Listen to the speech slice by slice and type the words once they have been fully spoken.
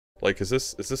Like, is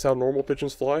this how normal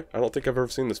pigeons fly? I don't think I've ever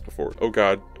seen this before. Oh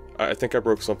god. I think I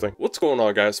broke something. What's going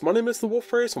on, guys? My name is the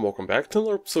Wolf Race, and welcome back to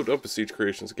another episode of Besiege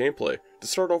Creations gameplay. To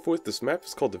start off with, this map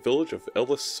is called the Village of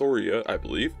Elisoria, I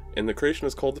believe, and the creation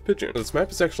is called the Pigeon. This map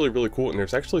is actually really cool, and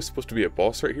there's actually supposed to be a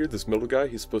boss right here. This middle guy,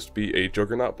 he's supposed to be a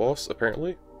juggernaut boss,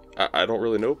 apparently. I don't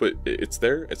really know, but it's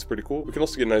there. It's pretty cool. We can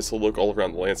also get a nice little look all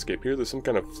around the landscape here. There's some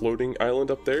kind of floating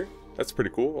island up there. That's pretty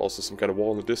cool. Also some kind of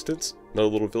wall in the distance. Another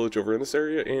little village over in this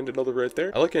area, and another right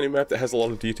there. I like any map that has a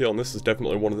lot of detail, and this is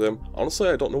definitely one of them. Honestly,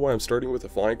 I don't know why I'm starting with a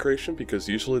flying creation, because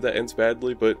usually that ends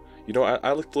badly, but, you know,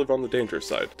 I like to live on the dangerous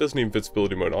side. It doesn't need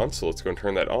invincibility mode on, so let's go and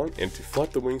turn that on. And to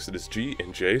flap the wings, it is G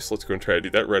and J, so let's go and try to do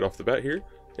that right off the bat here.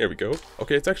 There we go.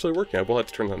 Okay, it's actually working. I will have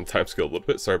to turn on the time scale a little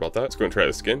bit. Sorry about that. Let's go and try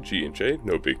this again. G and J,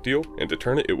 no big deal. And to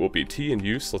turn it, it will be T and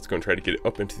U, so let's go and try to get it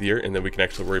up into the air, and then we can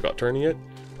actually worry about turning it.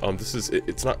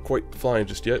 It's not quite flying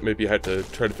just yet. Maybe I had to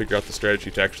try to figure out the strategy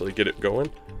to actually get it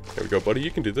going. There we go, buddy. You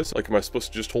can do this. Like, am I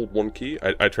supposed to just hold one key?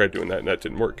 I tried doing that, and that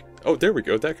didn't work. Oh, there we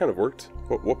go. That kind of worked.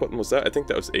 What button was that? I think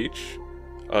that was H.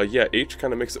 Yeah, H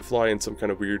kind of makes it fly in some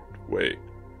kind of weird way.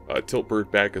 Tilt bird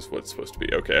back is what it's supposed to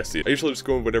be. Okay, I see. I usually just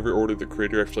go in whatever order the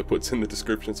creator actually puts in the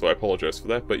description, so I apologize for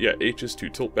that. But yeah, H is to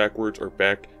tilt backwards or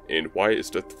back, and Y is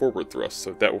to forward thrust,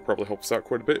 so that will probably help us out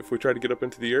quite a bit if we try to get up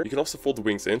into the air. You can also fold the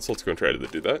wings in, so let's go and try to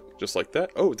do that, just like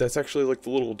that. Oh, that's actually like the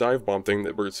little dive bomb thing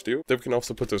that birds do. Then we can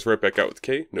also put those right back out with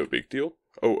K, no big deal.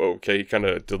 Oh, okay, he kind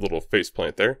of did a little face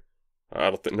plant there. I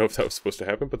don't know if that was supposed to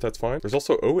happen, but that's fine. There's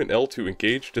also O and L to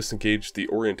engage, disengage the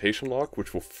orientation lock,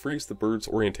 which will freeze the bird's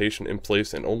orientation in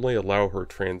place and only allow her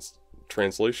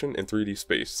translation in 3D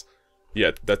space.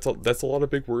 Yeah, that's a lot of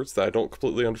big words that I don't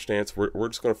completely understand, so we're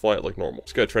just going to fly it like normal.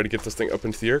 Just gotta try to get this thing up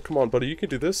into the air. Come on, buddy, you can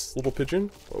do this, little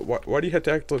pigeon. Why do you have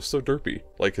to act so derpy?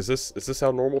 Like, is this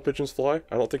how normal pigeons fly?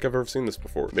 I don't think I've ever seen this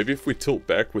before. Maybe if we tilt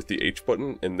back with the H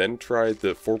button and then try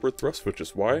the forward thrust, which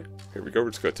is Y. Here we go,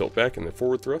 we're just going to tilt back and then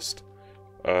forward thrust.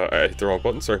 I hit the wrong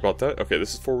button, sorry about that. Okay,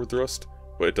 this is forward thrust,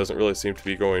 but it doesn't really seem to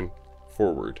be going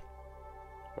forward.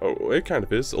 Oh, it kind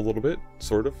of is, a little bit,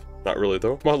 sort of. Not really,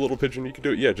 though. Come on, little pigeon, you can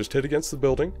do it. Yeah, just hit against the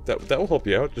building. That will help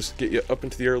you out, just get you up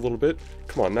into the air a little bit.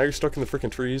 Come on, now you're stuck in the freaking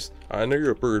trees. I know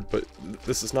you're a bird, but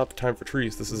this is not the time for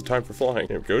trees, this is the time for flying.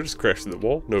 There we go, just crash through the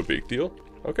wall, no big deal.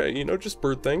 Okay, you know, just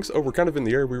bird things. Oh, we're kind of in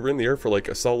the air. We were in the air for like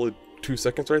a solid 2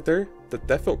 seconds right there.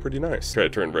 That felt pretty nice. Try to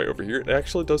turn right over here. It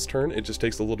actually does turn. It just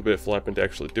takes a little bit of flapping to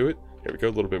actually do it. Here we go,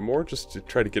 a little bit more, just to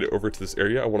try to get it over to this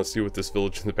area. I want to see what this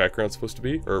village in the background is supposed to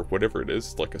be, or whatever it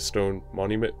is, like a stone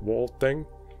monument wall thing.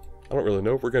 I don't really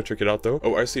know. We're going to check it out, though.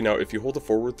 Oh, I see now. If you hold the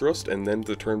forward thrust and then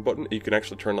the turn button, you can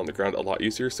actually turn on the ground a lot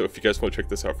easier. So if you guys want to check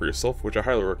this out for yourself, which I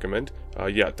highly recommend,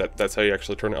 yeah, that's how you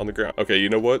actually turn it on the ground. Okay, you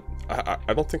know what?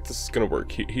 I don't think this is going to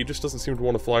work. He just doesn't seem to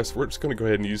want to fly, so we're just going to go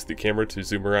ahead and use the camera to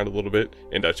zoom around a little bit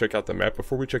and check out the map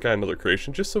before we check out another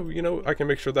creation, just so, you know, I can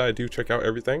make sure that I do check out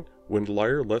everything. Wind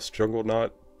lyre, less jungle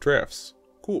knot, drafts.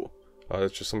 Cool.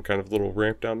 It's just some kind of little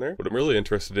ramp down there. What I'm really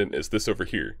interested in is this over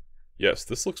here. Yes,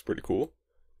 this looks pretty cool.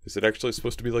 Is it actually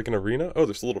supposed to be like an arena? Oh,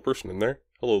 there's a little person in there.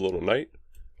 Hello, little knight.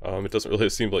 It doesn't really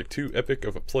seem like too epic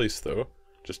of a place, though.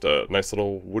 Just a nice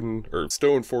little wooden, or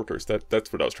stone fortress.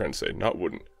 That's what I was trying to say, not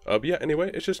wooden. But yeah, anyway,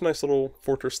 it's just a nice little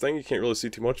fortress thing. You can't really see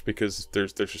too much because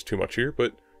there's just too much here,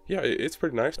 but yeah, it's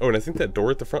pretty nice. Oh, and I think that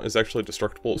door at the front is actually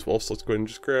destructible as well, so let's go ahead and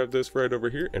just grab this right over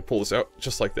here and pull this out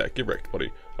just like that. Get wrecked, buddy.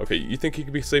 Okay, you think you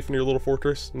can be safe in your little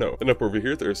fortress? No. And up over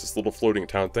here, there's this little floating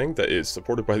town thing that is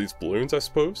supported by these balloons, I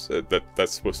suppose.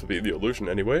 That's supposed to be the illusion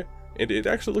anyway. And it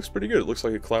actually looks pretty good. It looks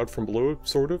like a cloud from below,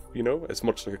 sort of, you know, as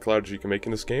much like a cloud as you can make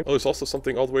in this game. Oh, there's also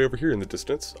something all the way over here in the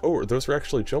distance. Oh, those are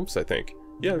actually jumps, I think.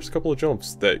 Yeah, there's a couple of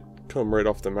jumps that come right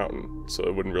off the mountain, so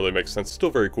it wouldn't really make sense.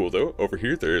 Still very cool, though. Over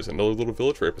here, there is another little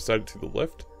village right beside it to the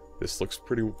left. This looks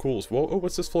pretty cool as well. Oh,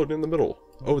 what's this floating in the middle?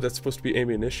 Oh, that's supposed to be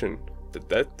ammunition.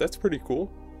 That's pretty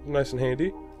cool. Nice and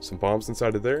handy. Some bombs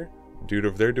inside of there. Dude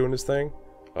over there doing his thing.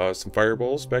 Some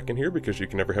fireballs back in here because you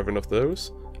can never have enough of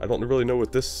those. I don't really know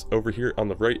what this over here on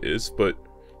the right is, but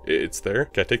it's there.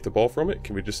 Can I take the ball from it?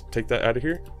 Can we just take that out of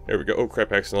here? There we go. Oh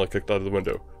crap, I accidentally clicked out of the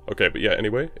window. Okay, but yeah,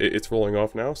 anyway, it's rolling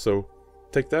off now, so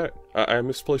take that. I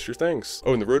misplaced your things.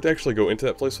 Oh, and the road to actually go into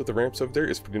that place with the ramps over there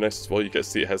is pretty nice as well. You guys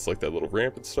see it has like that little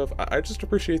ramp and stuff. I just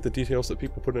appreciate the details that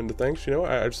people put into things, you know?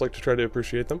 I just like to try to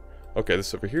appreciate them. Okay,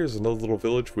 this over here is another little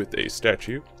village with a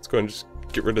statue. Let's go ahead and just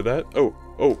get rid of that.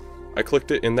 Oh, I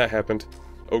clicked it and that happened.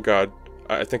 Oh god.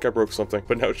 I think I broke something.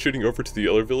 But now it's shooting over to the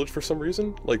other village for some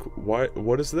reason. Like, why?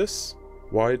 What is this?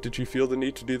 Why did you feel the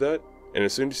need to do that? And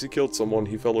as soon as he killed someone,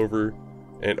 he fell over.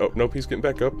 And, oh, nope, he's getting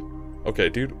back up. Okay,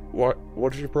 dude, what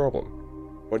is your problem?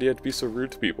 Why do you have to be so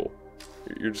rude to people?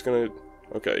 You're just gonna...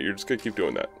 Okay, you're just gonna keep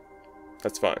doing that.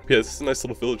 That's fine. Yeah, this is a nice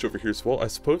little village over here as well. I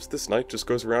suppose this knight just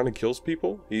goes around and kills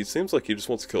people. He seems like he just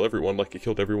wants to kill everyone, like he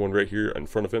killed everyone right here in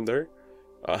front of him there.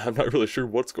 I'm not really sure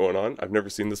what's going on. I've never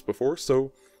seen this before,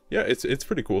 so yeah, it's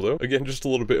pretty cool though. Again, just a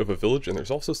little bit of a village, and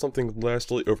there's also something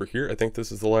lastly over here. I think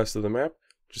this is the last of the map.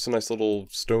 Just a nice little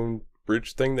stone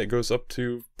bridge thing that goes up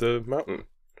to the mountain.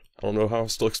 I don't know how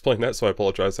else to explain that, so I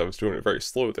apologize. I was doing it very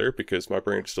slow there because my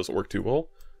brain just doesn't work too well.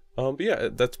 But yeah,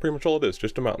 that's pretty much all it is,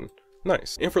 just a mountain.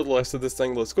 Nice. And for the last of this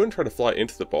thing, let's go and try to fly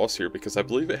into the boss here, because I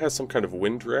believe it has some kind of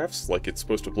wind drafts, like it's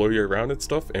supposed to blow you around and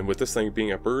stuff, and with this thing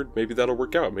being a bird, maybe that'll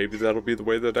work out. Maybe that'll be the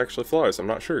way that it actually flies, I'm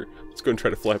not sure. Let's go and try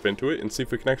to flap into it and see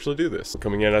if we can actually do this. We're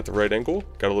coming in at the right angle,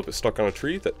 got a little bit stuck on a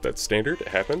tree, that's standard, it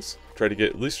happens. Try to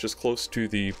get at least just close to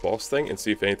the boss thing and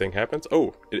see if anything happens.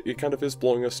 Oh, it kind of is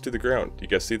blowing us to the ground. Do you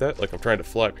guys see that? Like I'm trying to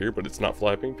flap here, but it's not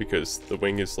flapping because the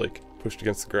wing is like pushed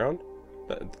against the ground.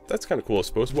 That's kind of cool, I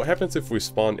suppose. What happens if we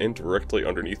spawn in directly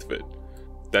underneath of it?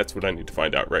 That's what I need to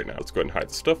find out right now. Let's go ahead and hide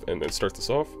the stuff and then start this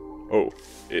off. Oh,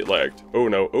 it lagged. Oh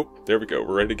no, oh, there we go,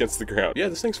 we're right against the ground. Yeah,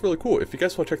 this thing's really cool. If you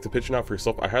guys want to check the Pigeon out for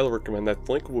yourself, I highly recommend that.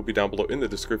 The link will be down below in the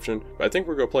description, but I think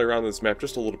we're going to play around this map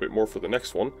just a little bit more for the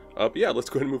next one. But yeah, let's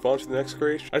go ahead and move on to the next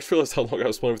creation. I just realized how long I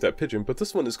was playing with that Pigeon, but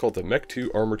this one is called the Mech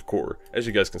 2 Armored Core. As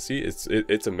you guys can see, it's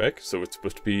a mech, so it's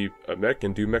supposed to be a mech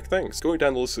and do mech things. Going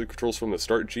down the list of the controls from the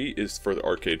start, G is for the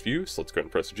arcade view, so let's go ahead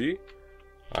and press G.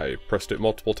 I pressed it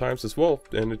multiple times as well,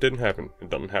 and it didn't happen. It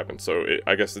doesn't happen, so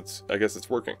I guess it's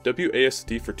working.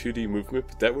 WASD for 2D movement,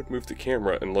 but that would move the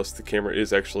camera unless the camera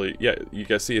is actually, yeah, you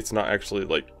guys see it's not actually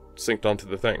like synced onto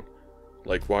the thing.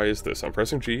 Like, why is this? I'm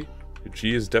pressing G.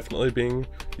 G is definitely being,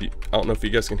 I don't know if you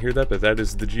guys can hear that, but that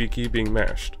is the G key being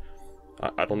mashed.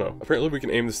 I don't know. Apparently we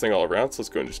can aim this thing all around, so let's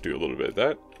go and just do a little bit of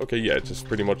that. Okay, yeah, it's just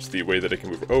pretty much the way that it can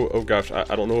move. Oh gosh,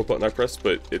 I don't know what button I pressed,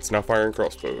 but it's now firing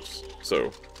crossbows,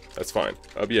 so that's fine.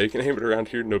 But yeah, you can aim it around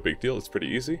here, no big deal, it's pretty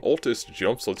easy. Alt is to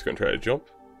jump, so let's go and try to jump.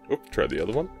 Oh, try the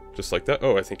other one, just like that.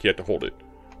 Oh, I think you had to hold it.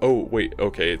 Oh, wait,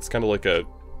 okay, it's kind of like a,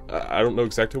 I don't know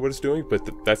exactly what it's doing, but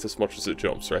that's as much as it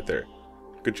jumps right there.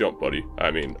 Good jump, buddy. I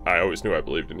mean, I always knew I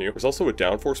believed in you. There's also a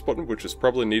downforce button, which is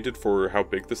probably needed for how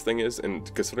big this thing is,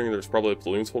 and considering there's probably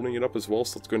balloons holding it up as well,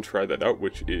 so let's go and try that out,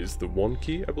 which is the 1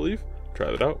 key, I believe. Try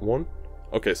that out, 1.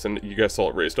 Okay, so you guys saw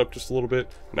it raised up just a little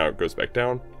bit. Now it goes back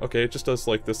down. Okay, it just does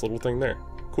like this little thing there.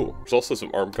 Cool. There's also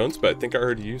some arm guns, but I think I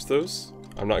already used those.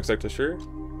 I'm not exactly sure.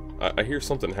 I hear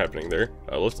something happening there.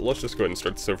 Let's just go ahead and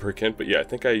start this over again. But yeah, I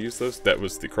think I used those. That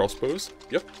was the crossbows.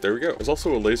 Yep, there we go. There's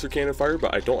also a laser cannon fire,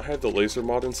 but I don't have the laser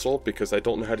mod installed because I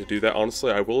don't know how to do that.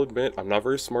 Honestly, I will admit, I'm not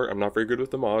very smart. I'm not very good with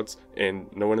the mods, and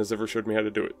no one has ever showed me how to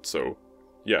do it. So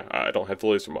yeah, I don't have the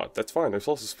laser mod. That's fine. There's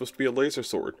also supposed to be a laser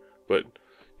sword, but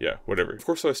yeah, whatever. Of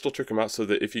course, I still check them out so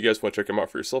that if you guys want to check them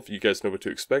out for yourself, you guys know what to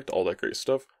expect, all that great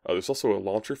stuff. There's also a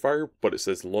launcher fire, but it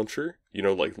says launcher, you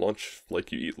know, like lunch,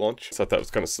 like you eat lunch. I thought that was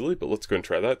kind of silly, but let's go and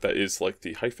try that. That is like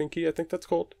the hyphen key, I think that's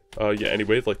called. Yeah,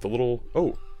 anyway, like the little,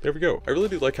 oh, there we go. I really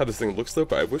do like how this thing looks though,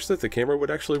 but I wish that the camera would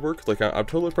actually work. Like I'm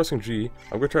totally pressing G.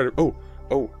 I'm gonna try to,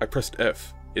 oh, I pressed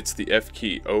F. It's the F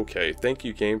key. Okay, thank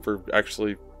you game for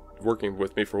actually working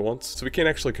with me for once. So we can't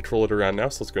actually control it around now,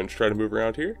 so let's go and try to move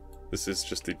around here. This is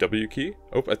just the W key.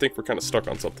 Oh, I think we're kind of stuck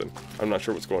on something. I'm not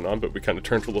sure what's going on, but we kind of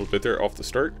turned a little bit there off the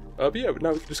start. But yeah,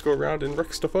 now we can just go around and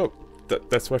wreck stuff up.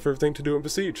 That's my favorite thing to do in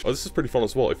Besiege. Oh, this is pretty fun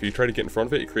as well. If you try to get in front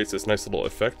of it, it creates this nice little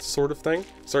effect sort of thing.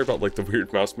 Sorry about like the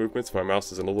weird mouse movements. My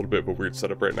mouse is in a little bit of a weird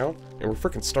setup right now. And we're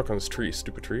freaking stuck on this tree,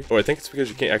 stupid tree. Oh, I think it's because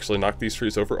you can't actually knock these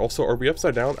trees over. Also, are we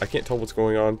upside down? I can't tell what's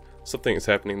going on. Something is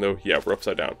happening though. Yeah, we're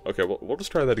upside down. Okay, well, we'll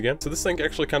just try that again. So this thing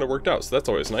actually kind of worked out, so that's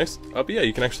always nice. But yeah,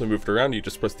 you can actually move it around. You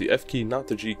just press the F key, not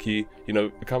the G key. You know,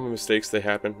 common mistakes, they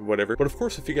happen, whatever. But of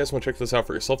course, if you guys want to check this out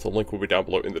for yourself, the link will be down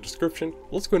below in the description.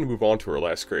 Let's go ahead and move on to our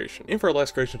last creation. And for our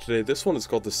last creation today, this one is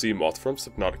called the Sea Moth from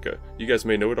Subnautica. You guys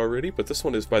may know it already, but this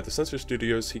one is by the Sensor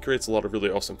Studios. He creates a lot of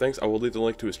really awesome things. I will leave the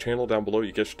link to his channel down below.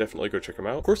 You guys should definitely go check him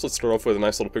out. Of course, let's start off with a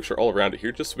nice little picture all around it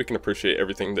here, just so we can appreciate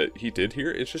everything that he did here.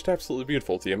 It's just absolutely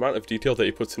beautiful. The amount of detail that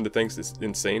he puts into things is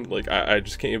insane. Like I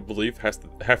just can't even believe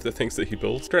half the things that he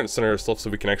builds. Trying to center ourselves so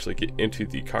we can actually get into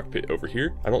the cockpit over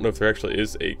here. I don't know if there actually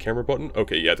is a camera button.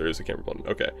 Okay, yeah, there is a camera button.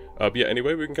 Okay, but yeah,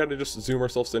 anyway, we can kind of just zoom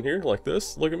ourselves in here like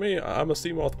this. Look at me, I'm a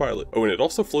Sea Moth pilot. Oh, and it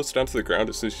also floats down to the ground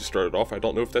as soon as you start it off. I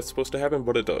don't know if that's supposed to happen,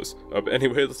 but it does. But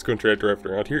anyway, let's go and try to drive it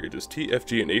around here. It is T, F,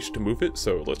 G, and H to move it.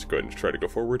 So let's go ahead and try to go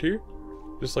forward here,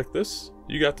 just like this.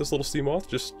 You got this, little Sea Moth.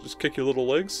 Just kick your little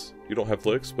legs. You don't have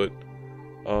legs, but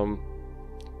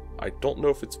I don't know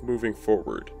if it's moving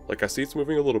forward. Like, I see it's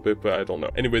moving a little bit, but I don't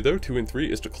know. Anyway, though, 2 and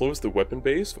 3 is to close the weapon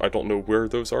bays. I don't know where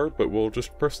those are, but we'll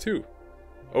just press 2.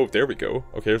 Oh, there we go.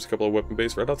 Okay, there's a couple of weapon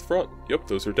bays right out the front. Yep,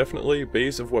 those are definitely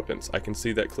bays of weapons. I can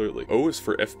see that clearly. O is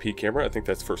for FP camera. I think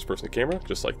that's first person camera,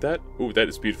 just like that. Ooh, that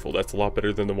is beautiful. That's a lot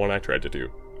better than the one I tried to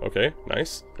do. Okay,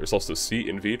 nice. There's also C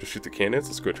and V to shoot the cannons.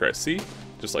 Let's go try C,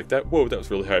 just like that. Whoa, that was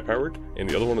really high powered. And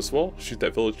the other one as well. Shoot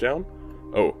that village down.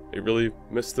 Oh, it really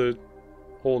missed the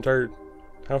whole entire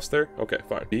house there? Okay,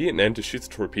 fine. B and N to shoot the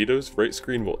torpedoes. Right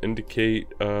screen will indicate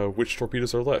which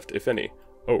torpedoes are left, if any.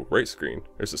 Oh, right screen.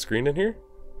 There's a screen in here?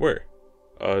 Where?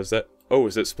 Is that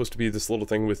supposed to be this little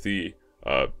thing with the,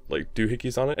 like,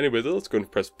 doohickeys on it? Anyway, let's go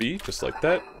and press B, just like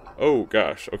that. Oh,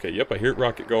 gosh. Okay, yep, I hear it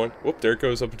rocket going. Whoop, there it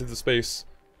goes up into the space.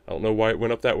 I don't know why it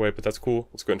went up that way, but that's cool.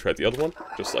 Let's go and try the other one,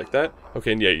 just like that.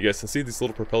 Okay, and yeah, you guys can see these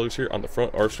little propellers here on the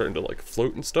front are starting to, like,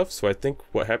 float and stuff. So I think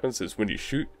what happens is when you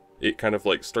shoot, it kind of,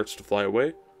 like, starts to fly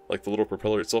away. Like, the little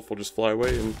propeller itself will just fly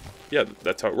away, and yeah,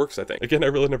 that's how it works, I think. Again, I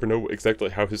really never know exactly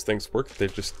how his things work. They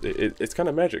just, it's kind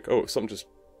of magic. Oh, something just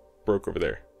broke over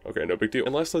there. Okay, no big deal.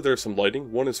 And lastly, there's some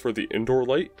lighting. One is for the indoor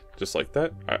light, just like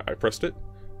that. I pressed it.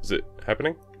 Is it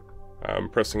happening? I'm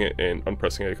pressing it and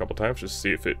unpressing it a couple times just to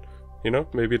see if it, you know,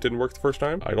 maybe it didn't work the first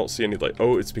time. I don't see any light.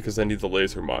 Oh, it's because I need the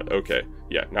laser mod. Okay,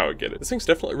 yeah, now I get it. This thing's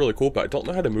definitely really cool, but I don't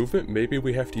know how to move it. Maybe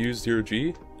we have to use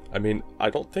 0G. I mean, I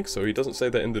don't think so. He doesn't say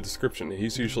that in the description.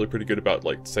 He's usually pretty good about,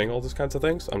 like, saying all those kinds of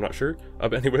things. I'm not sure.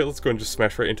 But anyway, let's go and just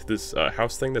smash right into this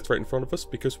house thing that's right in front of us,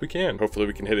 because we can. Hopefully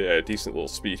we can hit it at a decent little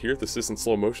speed here. This is in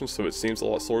slow motion, so it seems a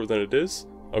lot slower than it is.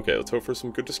 Okay, let's hope for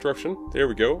some good destruction. There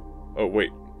we go. Oh,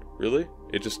 wait. Really?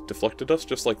 It just deflected us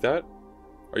just like that?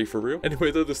 Are you for real?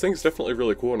 Anyway, though, this thing's definitely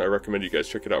really cool, and I recommend you guys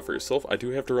check it out for yourself. I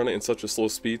do have to run it in such a slow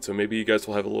speed, so maybe you guys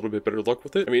will have a little bit better luck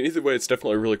with it. I mean, either way, it's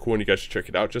definitely really cool, and you guys should check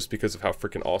it out just because of how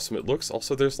freaking awesome it looks.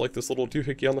 Also, there's like this little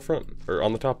doohickey on the front, or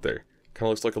on the top there. Kind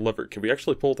of looks like a lever. Can we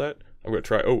actually pull that? I'm gonna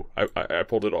try. Oh, I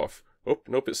pulled it off. Oh,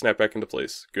 nope, it snapped back into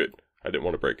place. Good. I didn't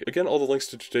want to break it. Again, all the links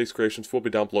to today's creations will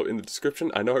be down below in the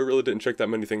description. I know I really didn't check that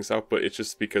many things out, but it's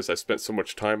just because I spent so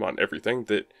much time on everything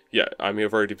that, yeah, I may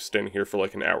have already been standing here for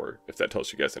like an hour, if that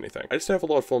tells you guys anything. I just have a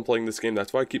lot of fun playing this game.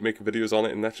 That's why I keep making videos on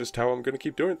it, and that's just how I'm going to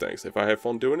keep doing things. If I have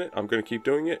fun doing it, I'm going to keep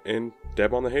doing it and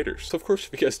dab on the haters. So of course,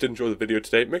 if you guys did enjoy the video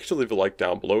today, make sure to leave a like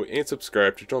down below and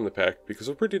subscribe to join the pack, because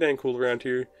we're pretty dang cool around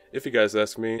here, if you guys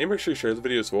ask me. And make sure you share the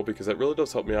video as well, because that really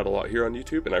does help me out a lot here on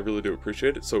YouTube, and I really do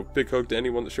appreciate it. So big hug to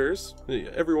anyone that shares.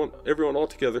 Everyone all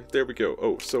together. There we go.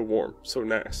 Oh, so warm, so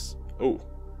nice. Oh,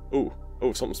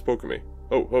 something spoke of me.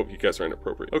 Oh, you guys are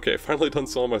inappropriate. Okay, finally done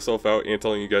selling myself out and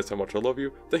telling you guys how much I love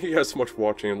you. Thank you guys so much for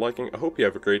watching and liking. I hope you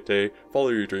have a great day, follow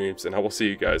your dreams, and I will see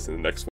you guys in the next one.